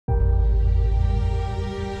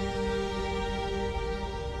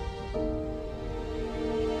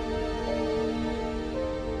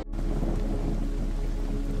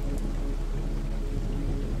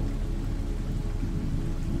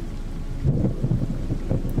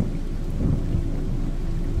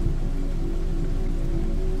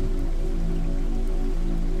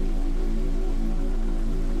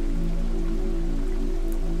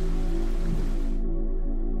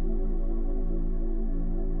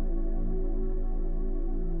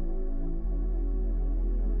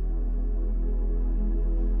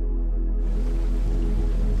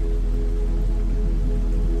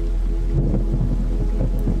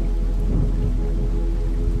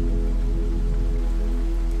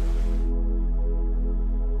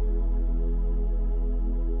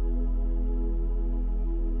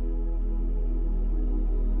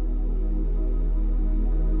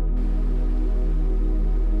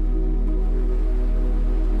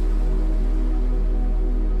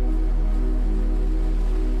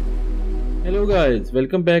Hello guys,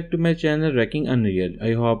 welcome back to my channel Wrecking Unreal.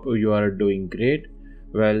 I hope you are doing great.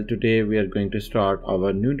 Well, today we are going to start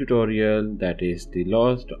our new tutorial, that is the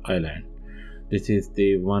Lost Island. This is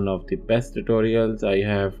the one of the best tutorials I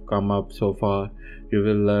have come up so far. You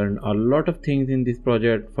will learn a lot of things in this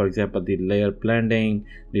project, for example the layer blending,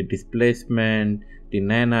 the displacement, the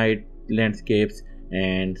nanite landscapes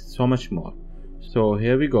and so much more. So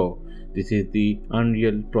here we go. This is the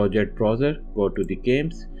Unreal project browser. Go to the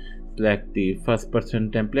games, select the first person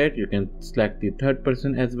template. You can select the third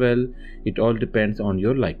person as well. It all depends on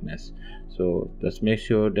your likeness. So just make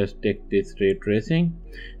sure, just take this ray tracing.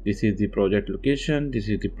 This is the project location, this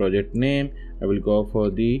is the project name. I will go for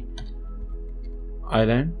the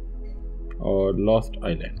island or Lost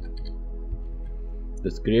Island.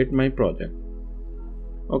 Just create my project.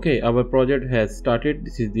 Okay, our project has started.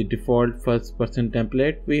 This is the default first person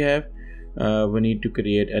template we have. We need to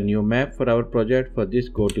create a new map for our project. For this,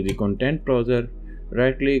 go to the content browser,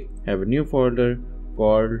 right click, have a new folder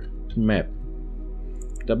called map,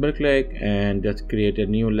 double click and just create a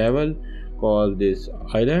new level, call this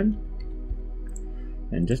island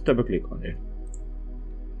and just double click on it.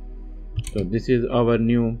 So this is our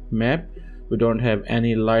new map. We don't have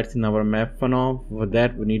any lights in our map for now. For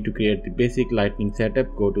that we need to create the basic lighting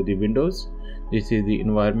setup. Go to the windows, this is the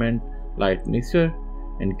environment light mixer,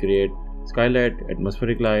 and create skylight,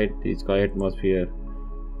 atmospheric light, the sky atmosphere,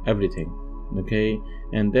 everything. Okay,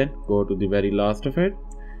 and then go to the very last of it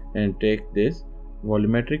and take this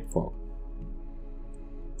volumetric fog.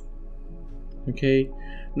 Okay,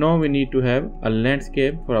 now we need to have a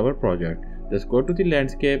landscape for our project. Just go to the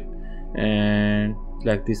landscape and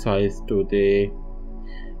select the size to the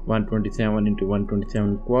 127 into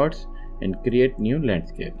 127 quads and create new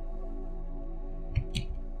landscape.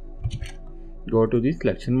 Go to the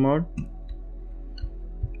selection mode.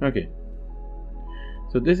 Okay,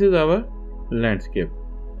 so this is our landscape.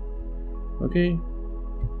 Okay,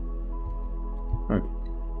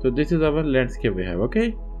 so this is our landscape we have.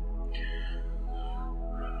 Okay,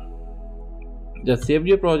 just save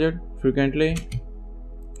your project frequently.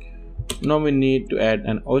 Now we need to add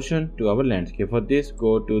an ocean to our landscape. For this,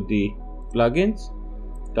 go to the plugins,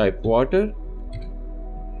 type water,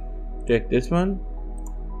 take this one,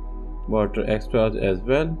 water extras as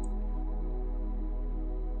well,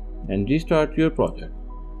 and restart your project.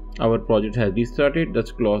 Our project has restarted.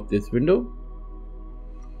 Just close this window.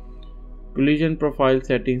 Collision profile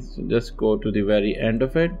settings, just go to the very end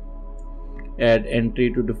of it, add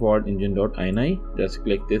entry to default Engine.ini. Just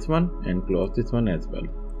click this one and close this one as well.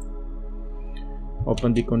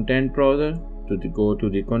 Open the content browser, go to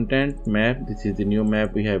the content map. This is the new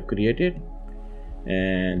map we have created,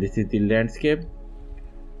 and this is the landscape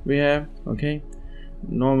we have. Okay,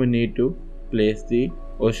 now we need to place the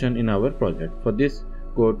ocean in our project. For this,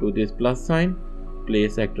 go to this plus sign,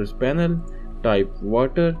 place actors panel, type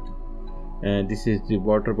water, and this is the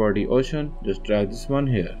water body ocean. Just drag this one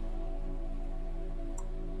here.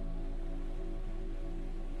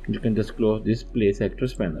 You can just close this place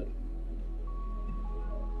actors panel.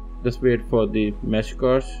 Just wait for the mesh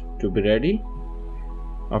course to be ready.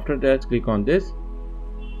 After that, click on this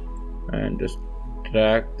and just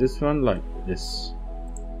drag this one like this.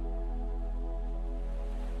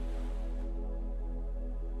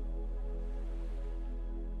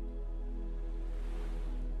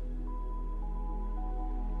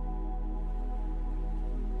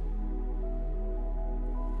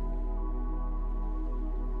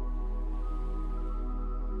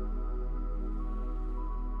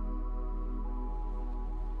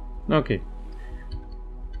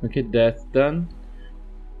 Okay, that's done.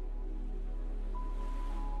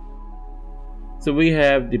 So we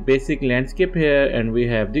have the basic landscape here and we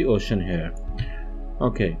have the ocean here.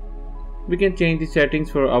 Okay, we can change the settings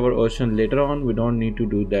for our ocean later on. We don't need to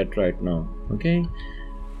do that right now. Okay,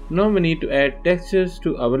 now we need to add textures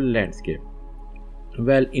to our landscape.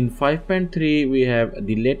 Well, in 5.3 we have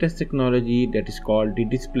the latest technology that is called the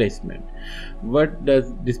displacement. What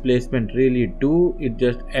does displacement really do? It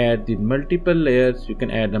just adds the multiple layers. You can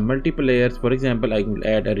add the multiple layers. For example, I will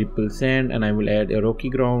add a ripple sand, and I will add a rocky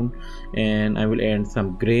ground, and I will add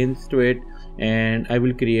some grains to it, and I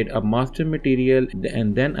will create a master material,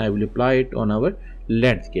 and then I will apply it on our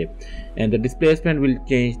landscape. And the displacement will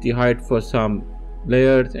change the height for some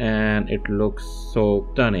layers, and it looks so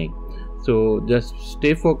stunning. So just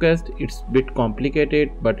stay focused. It's a bit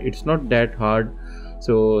complicated, but it's not that hard.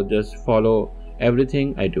 So just follow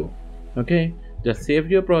everything I do. Okay, just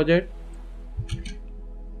save your project.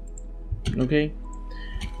 Okay,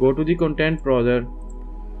 go to the content browser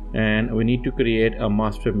and we need to create a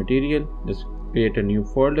master material. Just create a new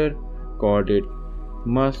folder, called it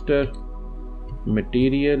master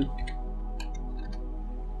material,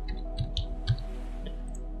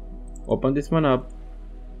 open this one up,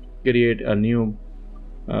 create a new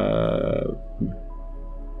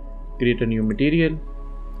material,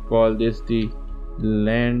 call this the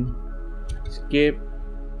landscape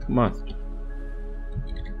master.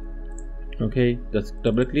 Okay, just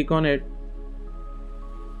double click on it.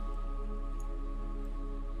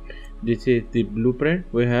 This is the blueprint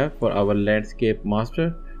we have for our landscape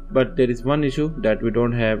master, but there is one issue that we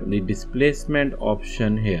don't have the displacement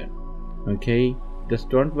option here. Okay, just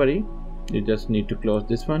don't worry, you just need to close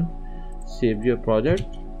this one, save your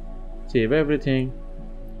project, save everything.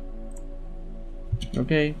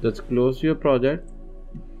 Okay, just close your project,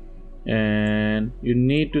 and you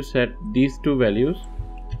need to set these two values.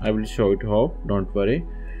 I will show it how, don't worry.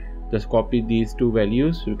 Just copy these two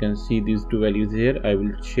values. You can see these two values here. I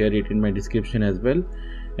will share it in my description as well.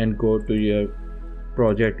 And go to your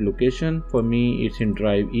project location. For me, it's in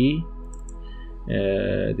drive E.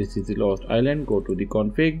 This is the lost island. Go to the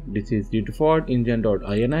config. This is the default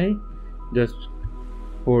Engine.ini. Just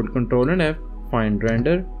hold Ctrl and F. Find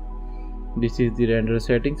render. This is the render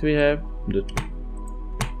settings we have. Just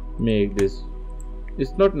make this.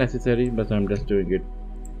 It's not necessary, but I'm just doing it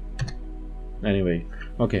anyway.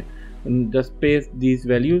 Okay. And just paste these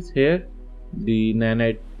values here, the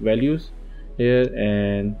nanite values here,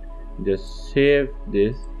 and just save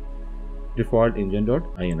this default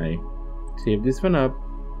Engine.ini. Save this one up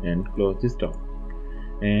and close this down,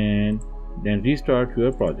 and then restart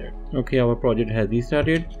your project. Okay, our project has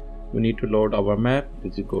restarted. We need to load our map.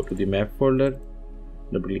 This is go to the map folder,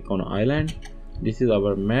 double click on island. This is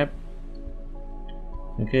our map.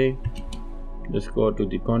 Okay, just go to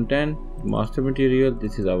the content, master material.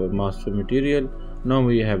 This is our master material. Now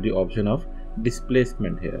we have the option of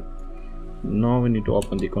displacement here. Now we need to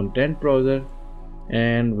open the content browser,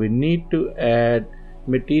 and we need to add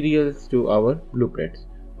materials to our blueprints.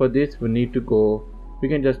 For this we need to go, we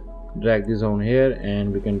can just drag this on here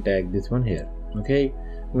and we can tag this one here. Okay,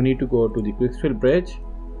 we need to go to the quickfill bridge.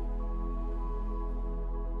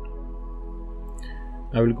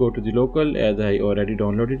 I will go to the local as I already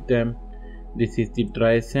downloaded them. This is the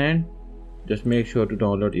dry sand. Just make sure to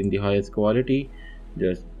download in the highest quality.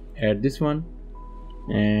 Just add this one,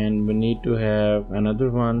 and we need to have another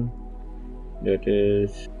one, that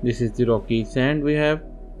is, this is the rocky sand we have.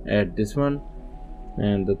 Add this one,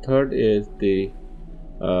 and the third is the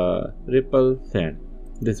ripple sand,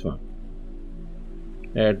 this one.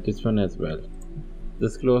 Add this one as well.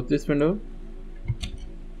 Just close this window.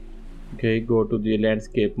 Okay, go to the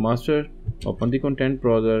landscape master, open the content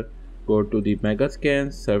browser, go to the mega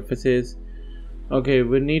scans, surfaces. Okay,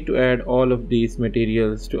 we need to add all of these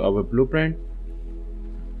materials to our blueprint,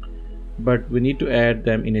 but we need to add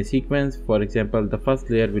them in a sequence. For example, the first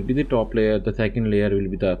layer will be the top layer, the second layer will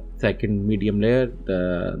be the second medium layer,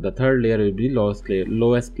 the third layer will be the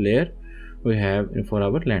lowest layer we have for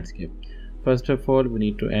our landscape. First of all, we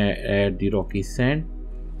need to add the rocky sand.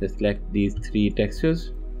 Just select these three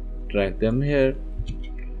textures, drag them here.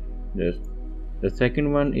 The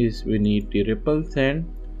second one is we need the ripple sand.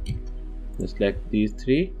 Just select these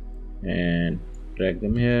three and drag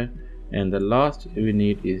them here, and the last we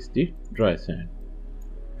need is the dry sand.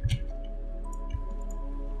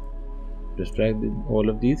 Just drag all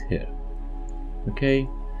of these here. Okay,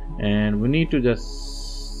 and we need to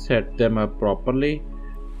just set them up properly.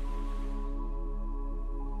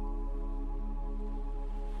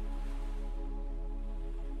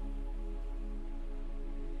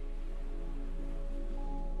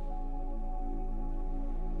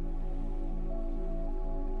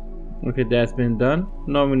 Okay, that's been done.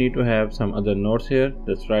 Now we need to have some other nodes here.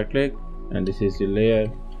 Just right click, and this is the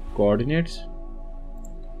layer coordinates.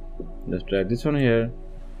 Just drag this one here,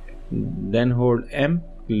 then hold M,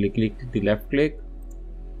 click the left click.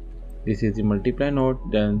 This is the multiply node,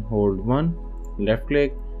 then hold 1, left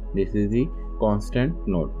click. This is the constant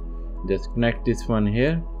node. Just connect this one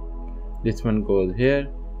here, this one goes here.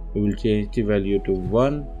 We will change the value to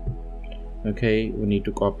 1. Okay, we need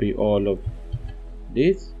to copy all of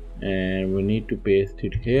this, and we need to paste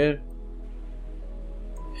it here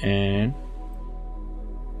and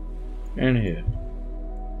here.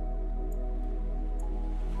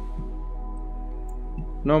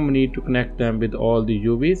 Now we need to connect them with all the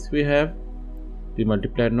UVs we have. The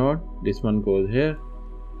multiply node, this one goes here,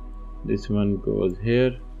 this one goes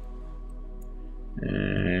here,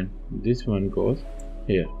 and this one goes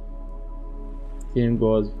here. Same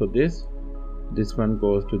goes for this. This one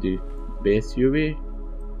goes to the base UV,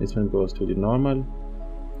 this one goes to the normal,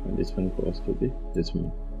 and this one goes to this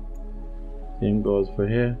one. Same goes for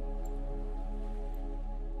here.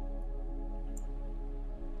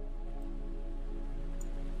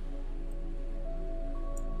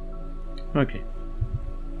 Okay.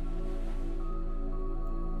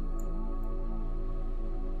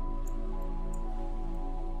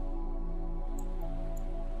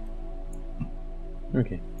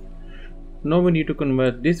 Okay. Now we need to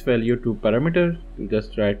convert this value to parameter.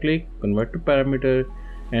 Just right click, convert to parameter,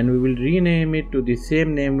 and we will rename it to the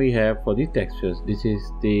same name we have for the textures. This is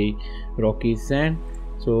the rocky sand,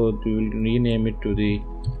 so we will rename it to the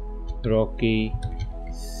rocky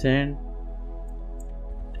sand.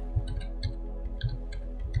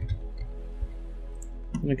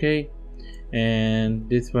 Okay, and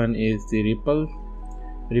this one is the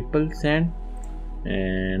ripple sand,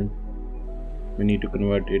 and we need to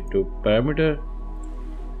convert it to parameter,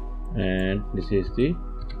 and this is the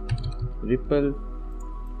ripple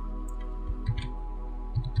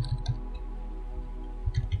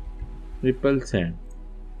sand,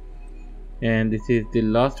 and this is the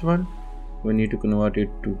last one. We need to convert it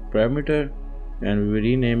to parameter, and we will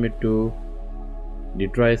rename it to the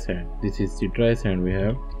dry sand. This is the dry sand we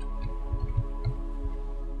have.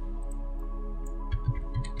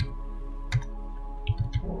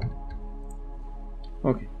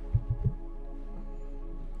 Okay.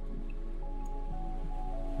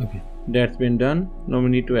 Okay, that's been done. Now we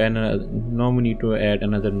need to add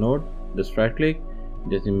another node. Just right click,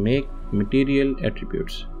 just make material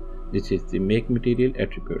attributes. This is the make material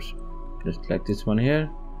attributes. Just select this one here,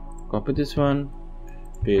 copy this one,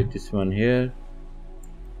 paste this one here,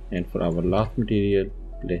 and for our last material,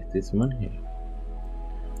 place this one here.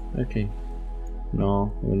 Okay,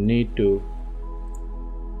 now we need to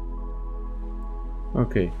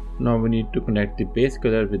connect the base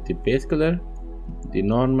color with the base color. The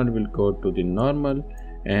normal will go to the normal,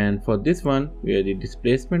 and for this one where the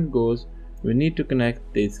displacement goes, we need to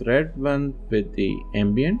connect this red one with the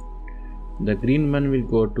ambient, the green one will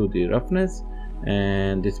go to the roughness,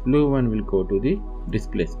 and this blue one will go to the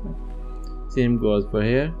displacement. Same goes for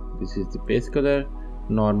here. This is the base color,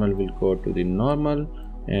 normal will go to the normal,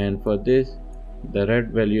 and for this the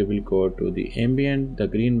red value will go to the ambient, the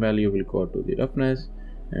green value will go to the roughness,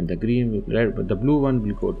 and the blue one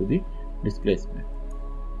will go to the displacement.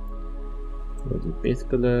 So the base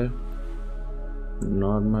color,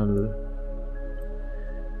 normal,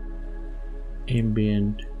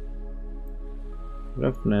 ambient,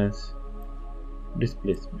 roughness,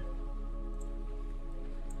 displacement.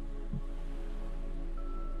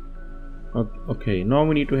 Okay, now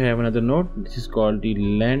we need to have another node. This is called the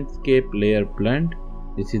landscape layer blend.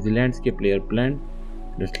 This is the landscape layer blend.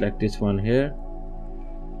 Just select this one here.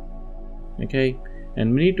 Okay,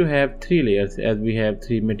 and we need to have 3 layers as we have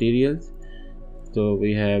 3 materials. So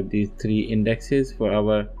we have these 3 indexes for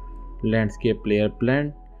our landscape layer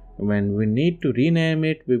blend. When we need to rename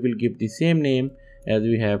it, we will give the same name as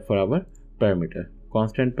we have for our parameter,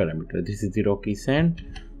 constant parameter. This is the rocky sand.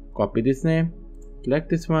 Copy this name, select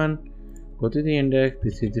this one, go to the index.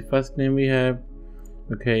 This is the first name we have.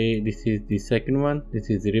 Okay, this is the second one. This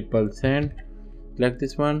is the ripple sand. Select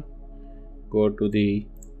this one, go to the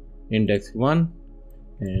index 1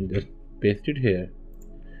 and just paste it here.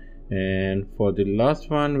 And for the last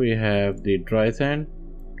one we have the dry sand.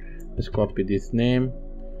 Just copy this name,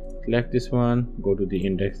 select this one, go to the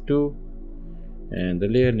index 2, and the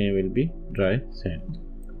layer name will be dry sand.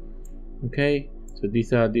 Okay, so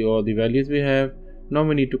these are all the values we have. Now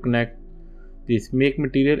we need to connect these make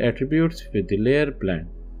material attributes with the layer blend.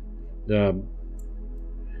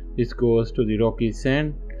 This goes to the rocky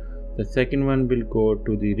sand, the second one will go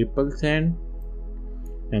to the ripple sand,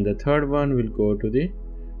 and the third one will go to the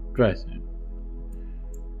dry sand.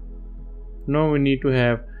 Now we need to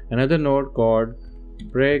have another node called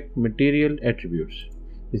break material attributes.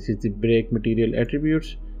 This is the break material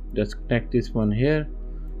attributes. Just connect this one here,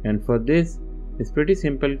 and for this it's pretty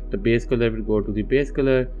simple. The base color will go to the base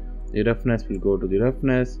color, the roughness will go to the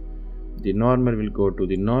roughness, the normal will go to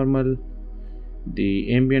the normal,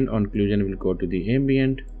 the ambient occlusion will go to the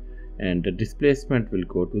ambient, and the displacement will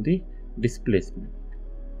go to the displacement.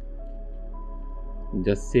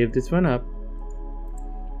 Just save this one up,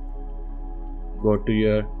 go to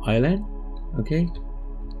your island, okay,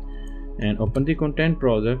 and open the content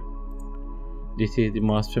browser. This is the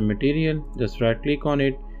master material. Just right click on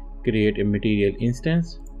it, create a material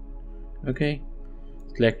instance. Okay,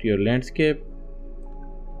 select your landscape.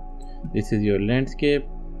 This is your landscape.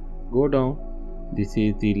 Go down, this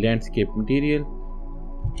is the landscape material.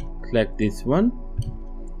 Select this one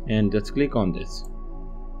and just click on this.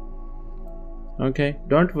 Okay,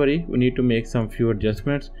 don't worry, we need to make some few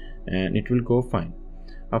adjustments and it will go fine.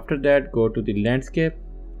 After that, go to the landscape,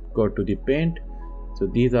 go to the paint. So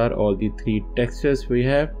these are all the 3 textures we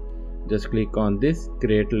have. Just click on this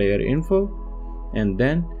create layer info, and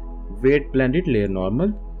then weight blended layer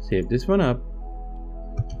normal. Save this one up.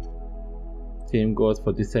 Same goes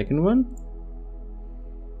for the second one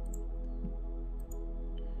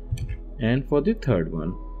and for the third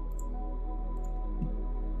one.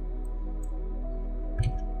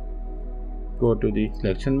 Go to the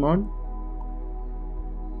selection mode.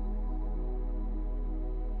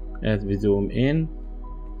 As we zoom in,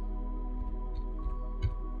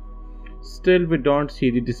 still we don't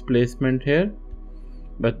see the displacement here,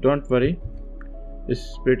 but don't worry,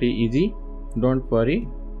 it's pretty easy. Don't worry.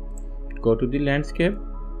 Go to the landscape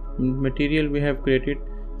material we have created,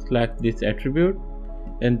 select this attribute,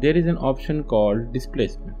 and there is an option called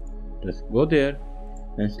displacement. Just go there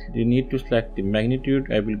and you need to select the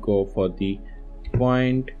magnitude. I will go for the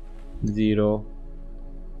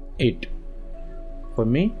 0.08 for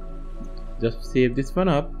me. Just save this one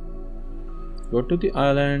up. Go to the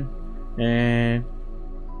island, and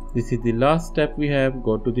this is the last step we have.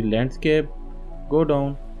 Go to the landscape, go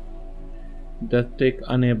down, just take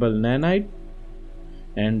enable Nanite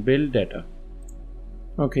and build data.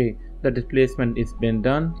 Okay, the displacement is been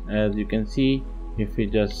done. As you can see, if we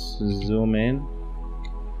just zoom in,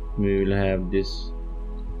 we will have this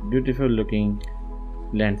beautiful looking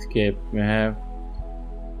landscape we have.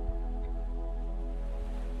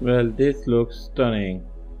 Well, this looks stunning.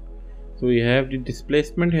 So we have the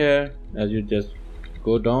displacement here. As you just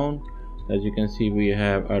go down, as you can see, we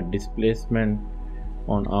have a displacement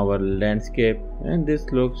on our landscape, and this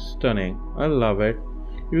looks stunning. I love it.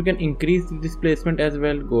 You can increase the displacement as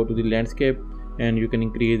well. Go to the landscape and you can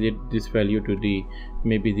increase it, this value to the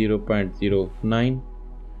maybe 0.09,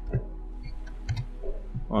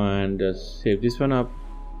 and just save this one up.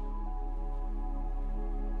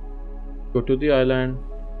 Go to the island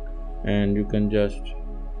and you can just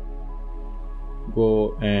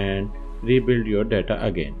go and rebuild your data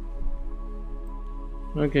again.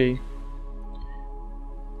 Okay,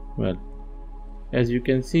 well, as you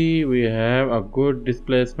can see, we have a good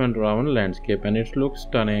displacement around landscape and it looks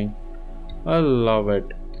stunning. I love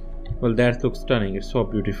it. Well, that looks stunning. It's so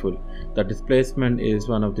beautiful. The displacement is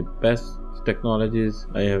one of the best technologies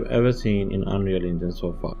I have ever seen in Unreal Engine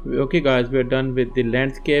so far. Okay guys, we are done with the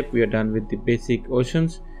landscape, we are done with the basic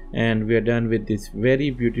oceans, and we are done with this very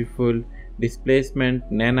beautiful displacement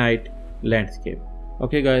nanite landscape.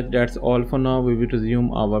 Okay guys, that's all for now. We will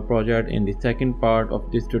resume our project in the second part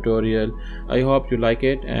of this tutorial. I hope you like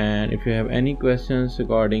it, and if you have any questions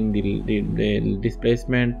regarding the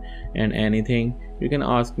displacement and anything, you can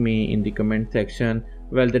ask me in the comment section.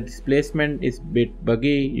 Well, the displacement is a bit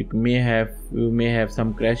buggy. You may have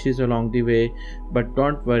some crashes along the way, but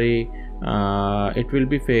don't worry, it will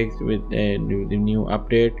be fixed with the new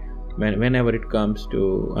update whenever it comes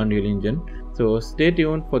to Unreal Engine. So stay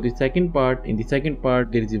tuned for the second part. In the second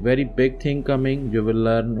part, there is a very big thing coming. You will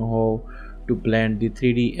learn how to blend the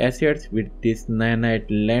 3D assets with this nanite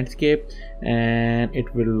landscape, and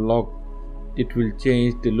it will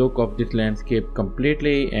change the look of this landscape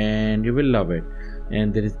completely, and you will love it.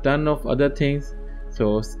 And there is ton of other things,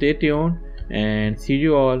 so stay tuned and see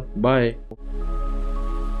you all. Bye.